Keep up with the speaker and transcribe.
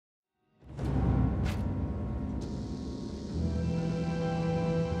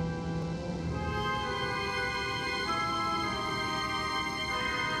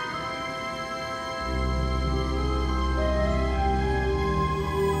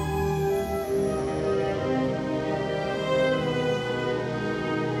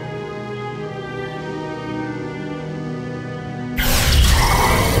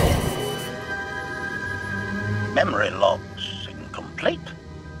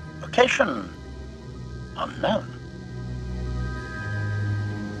Location unknown.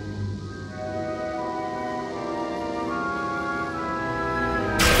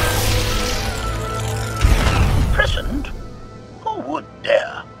 Imprisoned? Who would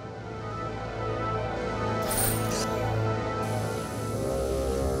dare?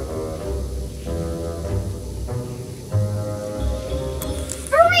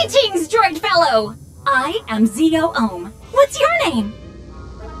 Greetings, droid fellow! I am ZOOM. What's your name?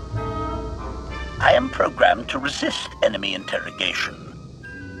 I am programmed to resist enemy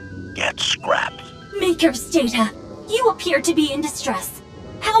interrogation. Get scrapped. Maker's data. You appear to be in distress.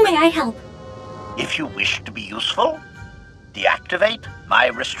 How may I help? If you wish to be useful, deactivate my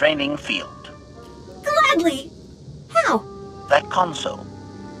restraining field. Gladly. How? That console.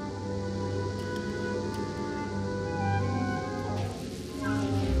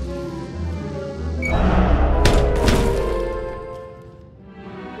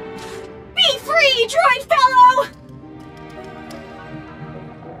 Be free, droid fellow!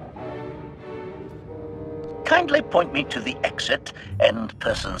 Kindly point me to the exit and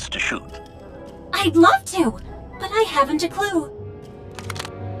persons to shoot. I'd love to, but I haven't a clue.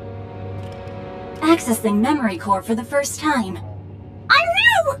 Accessing memory core for the first time. I'm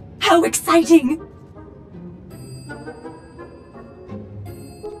new! How exciting!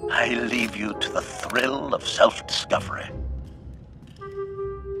 I leave you to the thrill of self-discovery.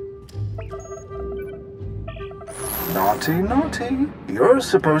 Naughty, naughty. You're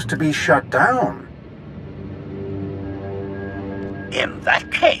supposed to be shut down. In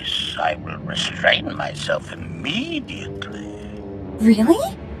that case, I will restrain myself immediately.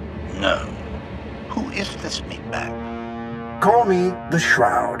 Really? No. Who is this meatbag? Call me the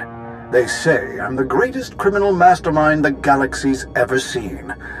Shroud. They say I'm the greatest criminal mastermind the galaxy's ever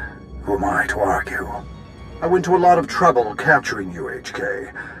seen. Who am I to argue? I went to a lot of trouble capturing you,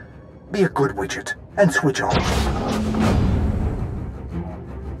 HK. Be a good widget and switch off.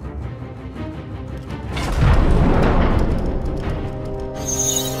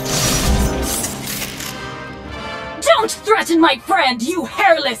 Don't threaten my friend, you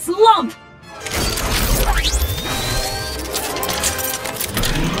hairless lump!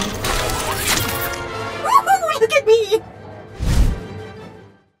 Woohoo! Look at me!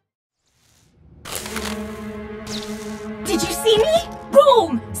 Did you see me?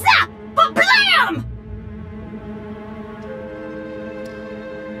 Boom! Zap! Ba-blam!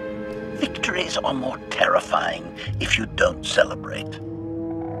 Victories are more terrifying if you don't celebrate.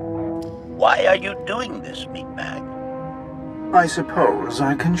 Why are you doing this, meatbag? I suppose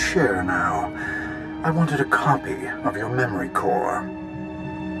I can share now. I wanted a copy of your memory core.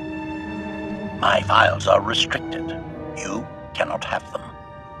 My files are restricted. You cannot have them.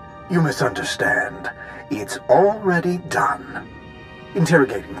 You misunderstand. It's already done.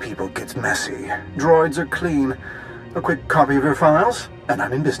 Interrogating people gets messy. Droids are clean. A quick copy of your files, and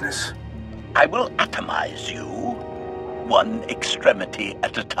I'm in business. I will atomize you, one extremity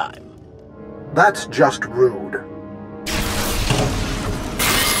at a time. That's just rude.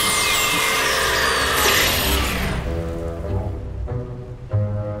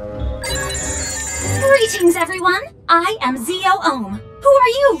 Greetings, everyone! I am ZOOM. Who are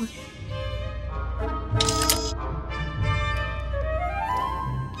you?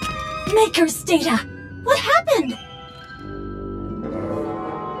 Maker's data! What happened?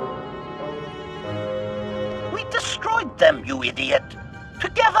 We destroyed them, you idiot!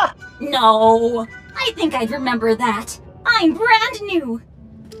 Together! No, I think I'd remember that. I'm brand new.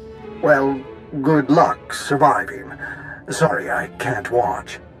 Well, good luck surviving. Sorry, I can't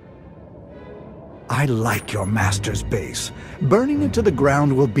watch. I like your master's base. Burning it to the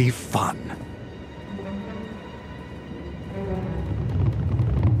ground will be fun.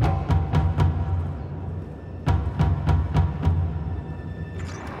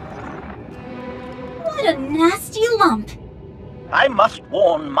 What a nasty lump. I must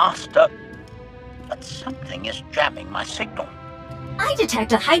warn Master, but something is jamming my signal. I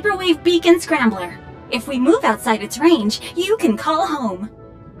detect a hyperwave beacon scrambler. If we move outside its range, you can call home.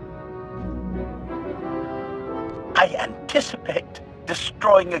 I anticipate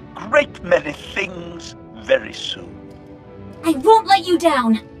destroying a great many things very soon. I won't let you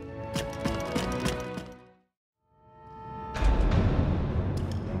down.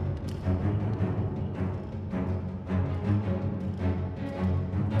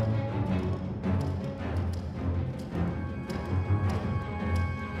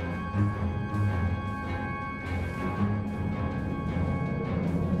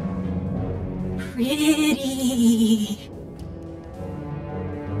 Pretty.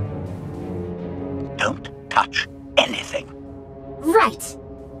 Don't touch anything. Right.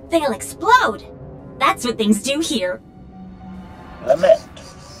 They'll explode. That's what things do here. Lament.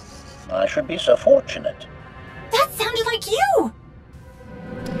 I should be so fortunate. That sounded like you!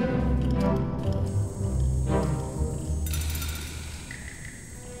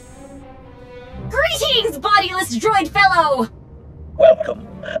 Greetings, bodiless droid fellow! Welcome.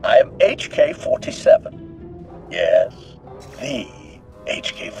 I am HK-57. Yes, the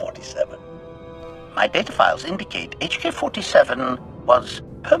HK-47. My data files indicate HK-47 was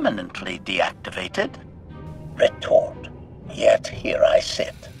permanently deactivated. Retort. Yet here I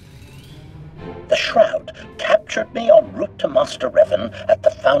sit. The Shroud captured me en route to Master Revan at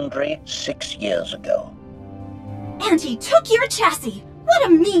the Foundry 6 years ago. And he took your chassis! What a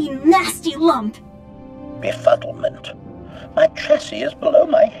mean, nasty lump! Befuddlement. My chassis is below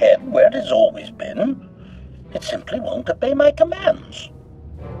my head where it has always been. It simply won't obey my commands.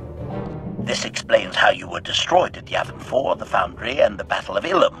 This explains how you were destroyed at Yavin 4, the Foundry, and the Battle of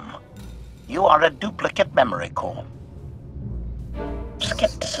Ilum. You are a duplicate memory core.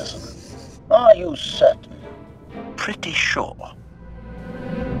 Skepticism. Are you certain? Pretty sure.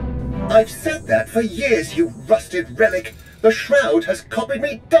 I've said that for years, you rusted relic. The Shroud has copied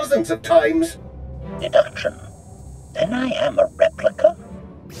me dozens of times. Deduction. Then I am a replica?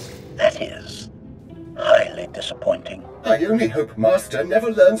 That is highly disappointing. I only hope Master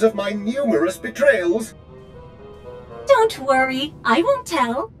never learns of my numerous betrayals. Don't worry, I won't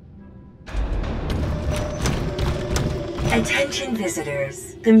tell. Attention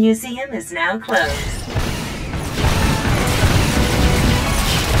visitors, the museum is now closed.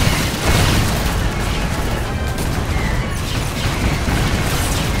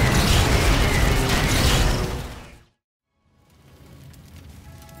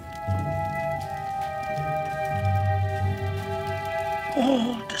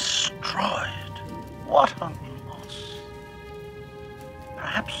 All destroyed. What a loss.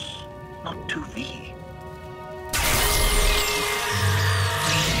 Perhaps not 2V.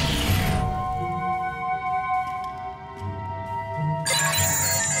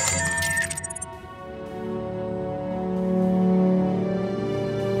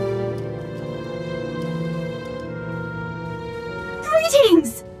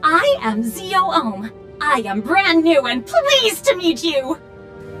 Greetings! I am ZOOM. I am brand new and pleased to meet you!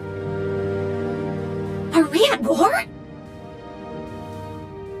 Are we at war?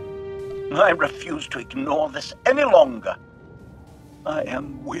 I refuse to ignore this any longer. I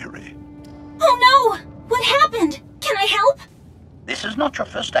am weary. Oh no! What happened? Can I help? This is not your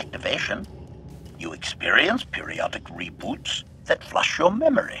first activation. You experience periodic reboots that flush your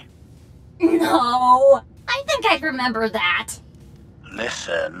memory. No! I think I'd remember that.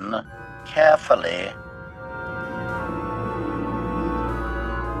 Listen carefully.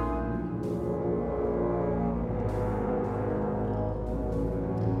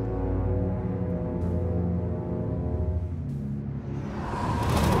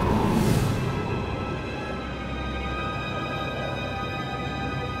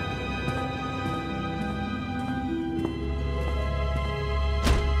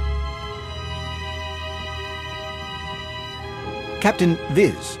 Captain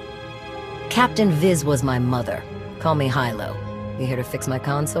Viz. Captain Viz was my mother. Call me Hilo. You here to fix my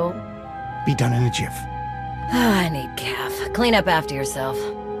console? Be done in a jiff. I need Calf. Clean up after yourself.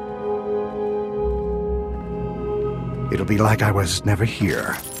 It'll be like I was never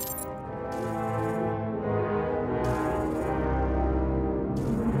here.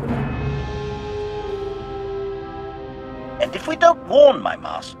 And if we don't warn my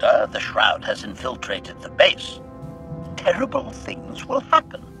master, the Shroud has infiltrated the base. Terrible things will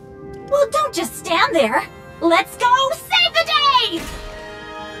happen. Well, don't just stand there. Let's go save the day!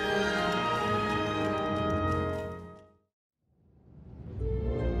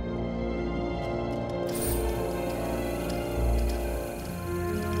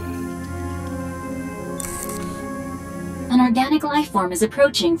 An organic life form is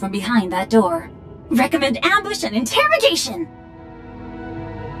approaching from behind that door. Recommend ambush and interrogation!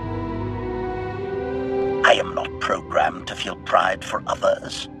 I am not programmed to feel pride for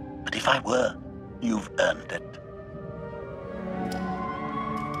others, but if I were, you've earned it.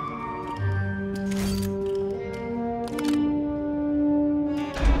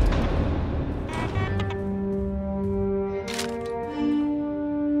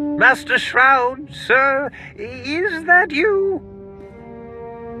 Master Shroud, sir, is that you?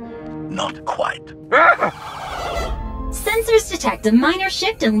 Not quite. Sensors detect a minor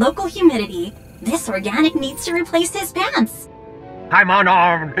shift in local humidity. This organic needs to replace his pants. I'm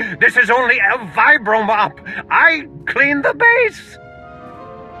unarmed. This is only a vibromop. I clean the base.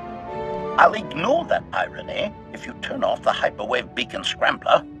 I'll ignore that irony if you turn off the hyperwave beacon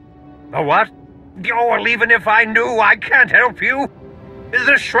scrambler. The what? Oh, well, even if I knew, I can't help you.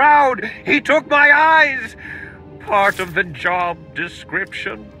 The Shroud, he took my eyes. Part of the job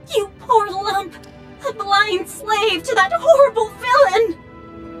description. You poor lump! A blind slave to that horrible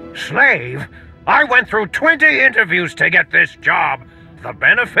villain! Slave? I went through 20 interviews to get this job. The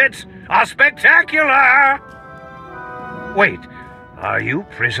benefits are spectacular! Wait, are you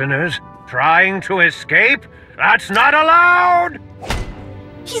prisoners trying to escape? That's not allowed!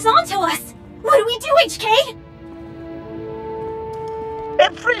 He's onto us! What do we do, HK?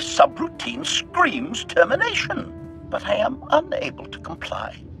 Every subroutine screams termination, but I am unable to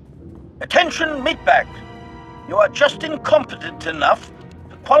comply. Attention, meatbag! You are just incompetent enough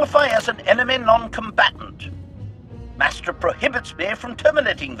to qualify as an enemy non-combatant. Master prohibits me from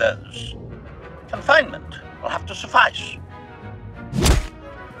terminating those. Confinement will have to suffice.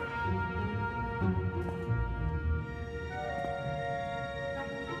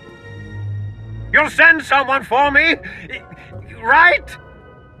 You'll send someone for me, right?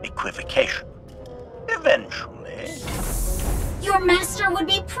 Equivocation. Eventually. Your master would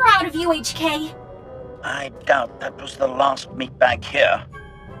be proud of you, HK. I doubt that was the last meatbag here.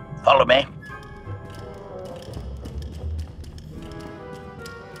 Follow me.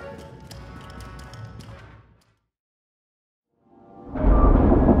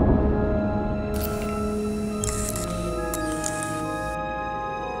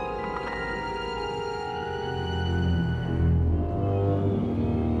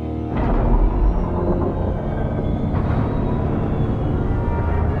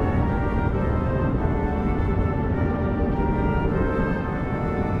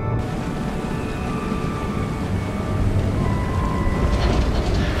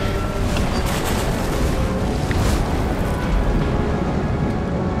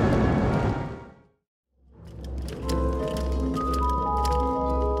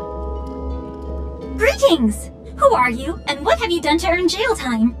 Greetings! Who are you, and what have you done to earn jail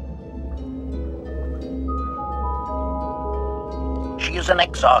time? She is an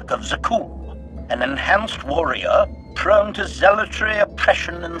exarch of Zakul, an enhanced warrior prone to zealotry,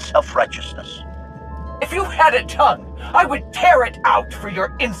 oppression, and self-righteousness. If you had a tongue, I would tear it out for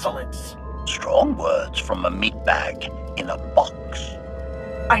your insolence. Strong words from a meatbag in a box.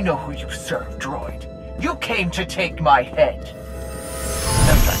 I know who you serve, droid. You came to take my head.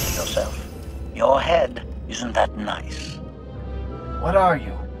 Don't flatter yourself. Your head isn't that nice. What are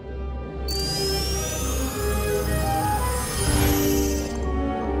you?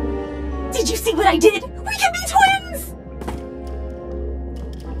 Did you see what I did? We can be twins!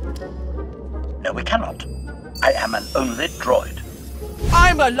 No, we cannot. I am an only droid.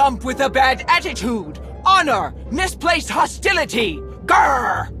 I'm a lump with a bad attitude, honor, misplaced hostility.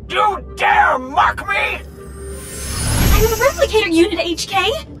 Grr! You dare mock me? I'm a replicator unit,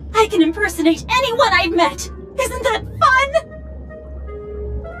 HK. I can impersonate anyone I've met. Isn't that fun?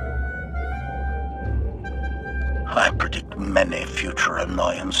 I predict many future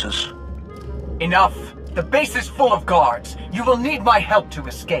annoyances. Enough. The base is full of guards. You will need my help to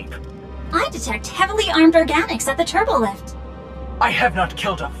escape. I detect heavily armed organics at the turbolift. I have not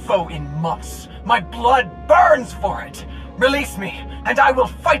killed a foe in months. My blood burns for it. Release me, and I will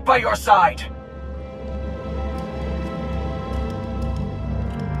fight by your side.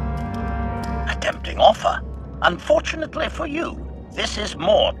 A tempting offer. Unfortunately for you, this is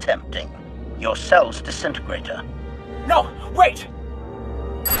more tempting. Your cell's disintegrator. No, wait!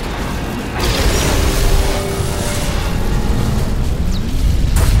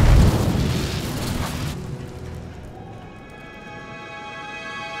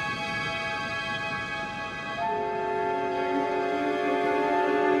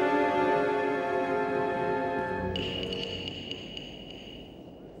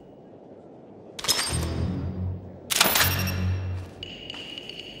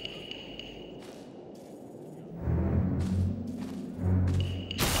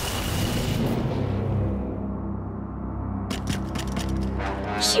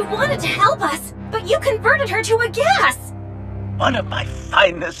 She wanted to help us, but you converted her to a gas! One of my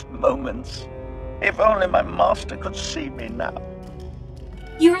finest moments. If only my master could see me now.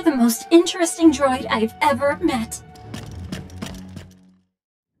 You're the most interesting droid I've ever met.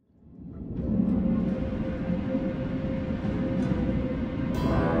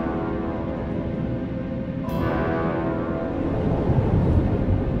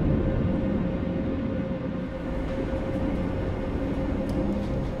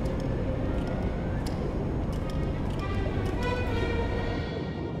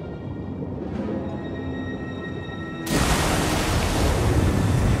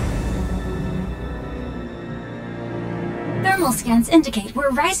 thermal scans indicate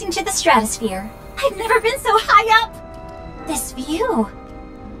we're rising to the stratosphere. I've never been so high up! This view...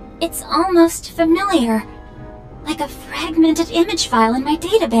 it's almost familiar. Like a fragmented image file in my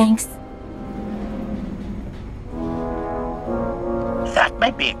databanks. That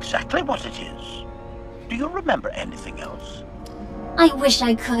may be exactly what it is. Do you remember anything else? I wish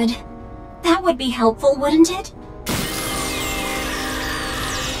I could. That would be helpful, wouldn't it?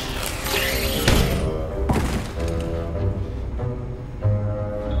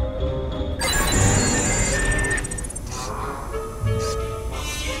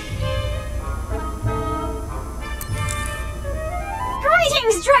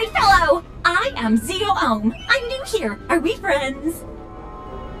 Greetings, Droid Fellow! I am Zio Ohm. I'm new here. Are we friends?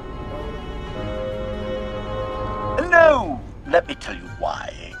 No! Let me tell you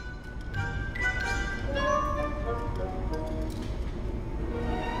why.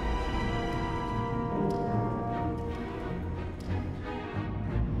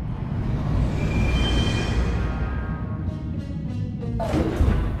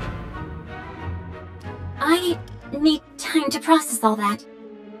 I need time to process all that.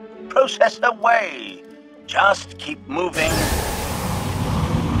 Process away. Just keep moving. I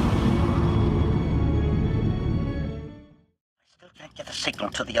still can't get a signal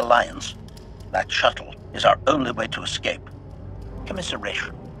to the Alliance. That shuttle is our only way to escape.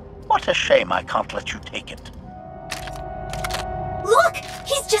 Commiseration. What a shame I can't let you take it. Look!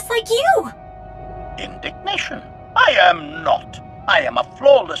 He's just like you! Indignation. I am not. I am a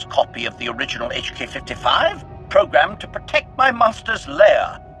flawless copy of the original HK-55, programmed to protect my master's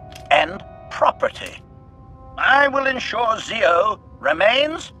lair and property. I will ensure Zio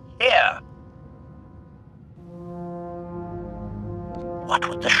remains here. What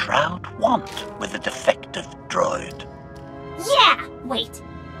would the Shroud want with a defective droid? Yeah! Wait.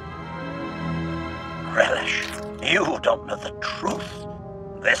 Relish, you don't know the truth.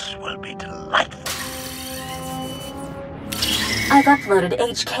 This will be delightful. I've uploaded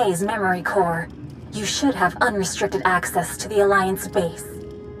HK's memory core. You should have unrestricted access to the Alliance base.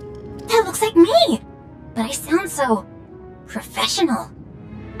 That looks like me! But I sound so... professional.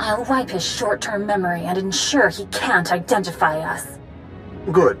 I'll wipe his short-term memory and ensure he can't identify us.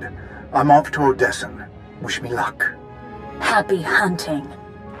 Good. I'm off to Odessen. Wish me luck. Happy hunting.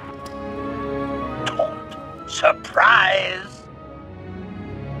 Taunt. Surprise!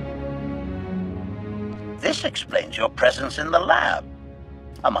 This explains your presence in the lab,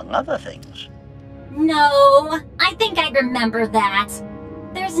 among other things. No, I think I remember that.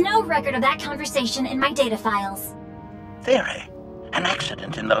 There's no record of that conversation in my data files. Theory. An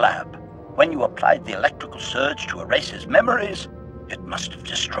accident in the lab. When you applied the electrical surge to erase his memories, it must have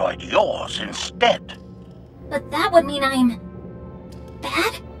destroyed yours instead. But that would mean I'm...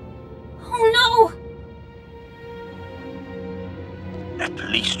 bad? Oh no! At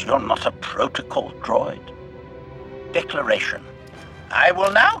least you're not a protocol droid. Declaration. I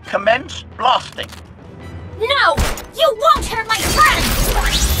will now commence blasting. No! You won't hurt my friend!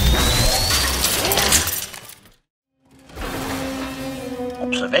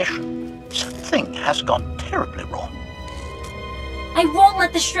 Observation. Something has gone terribly wrong. I won't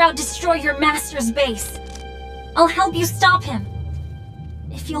let the Shroud destroy your master's base. I'll help you stop him.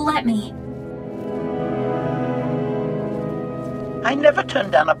 If you'll let me. I never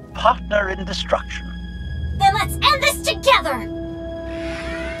turned down a partner in destruction. Then let's end this together!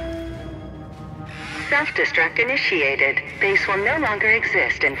 Self-destruct initiated. Base will no longer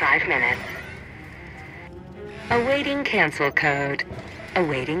exist in 5 minutes. Awaiting cancel code.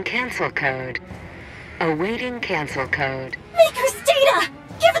 Awaiting cancel code. Awaiting cancel code. Maker's data!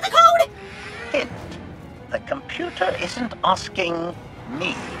 Give it the code! Hint. The computer isn't asking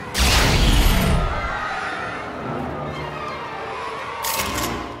me.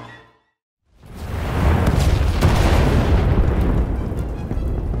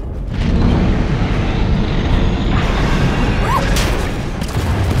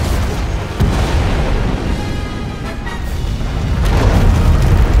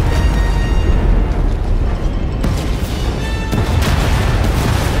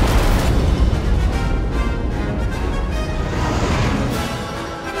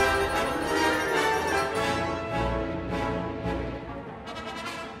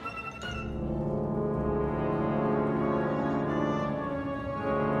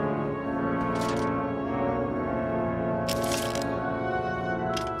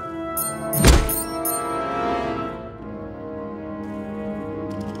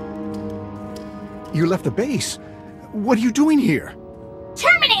 You left the base. What are you doing here?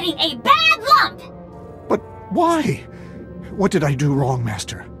 Terminating a bad lump! But why? What did I do wrong,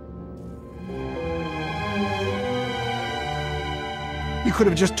 Master? You could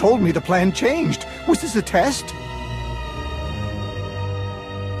have just told me the plan changed. Was this a test?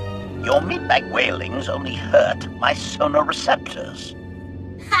 Your meatbag wailings only hurt my sonoreceptors.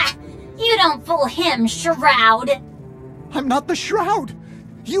 Ha! You don't fool him, Shroud! I'm not the Shroud!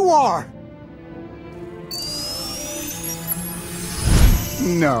 You are!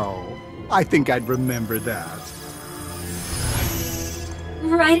 No, I think I'd remember that.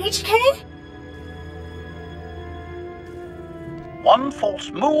 Right, HK? One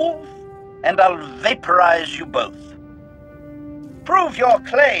false move, and I'll vaporize you both. Prove your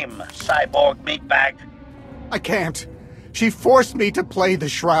claim, cyborg meatbag. I can't. She forced me to play the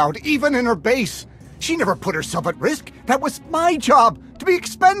Shroud, even in her base. She never put herself at risk. That was my job, to be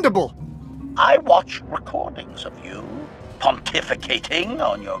expendable. I watched recordings of you pontificating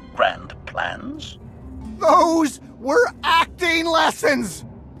on your grand plans. Those were acting lessons!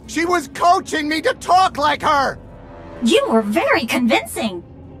 She was coaching me to talk like her! You were very convincing!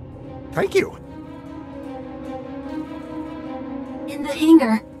 Thank you. In the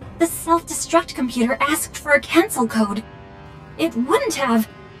hangar, the self-destruct computer asked for a cancel code. It wouldn't have,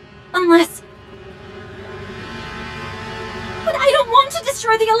 unless... But I don't want to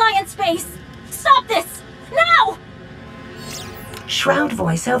destroy the Alliance base! Stop this! Now! Shroud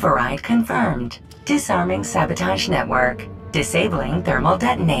voice override confirmed. Disarming sabotage network. Disabling thermal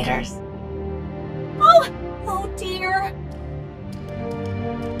detonators. Oh dear.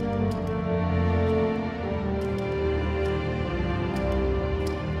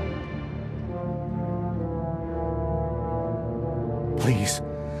 Please,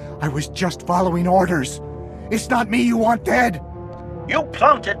 I was just following orders. It's not me you want dead. You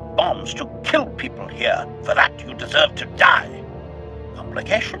planted bombs to kill people here. For that, you deserve to die.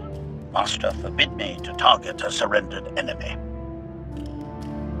 Complication? Master forbid me to target a surrendered enemy.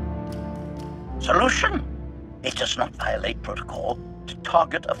 Solution? It does not violate protocol to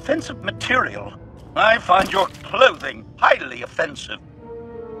target offensive material. I find your clothing highly offensive.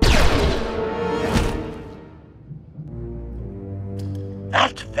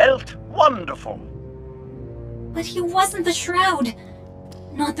 That felt wonderful. But he wasn't the Shroud.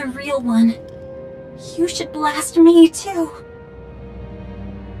 Not the real one. You should blast me, too.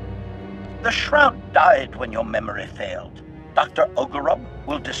 The Shroud died when your memory failed. Dr. Ogorob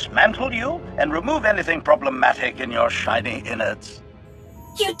will dismantle you and remove anything problematic in your shiny innards.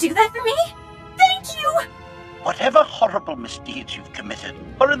 You'd do that for me? Thank you! Whatever horrible misdeeds you've committed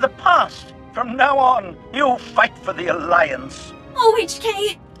are in the past. From now on, you'll fight for the Alliance. Oh,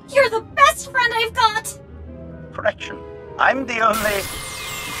 HK, you're the best friend I've got! Correction. I'm the only...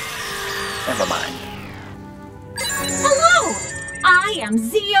 Never mind. Hello! I am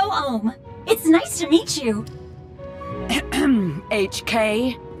Zio Ohm. It's nice to meet you.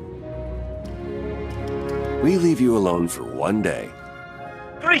 HK? We leave you alone for one day.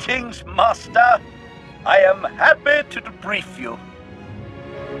 Greetings, Master. I am happy to debrief you.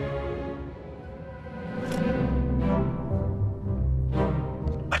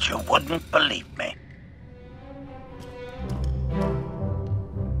 But you wouldn't believe me.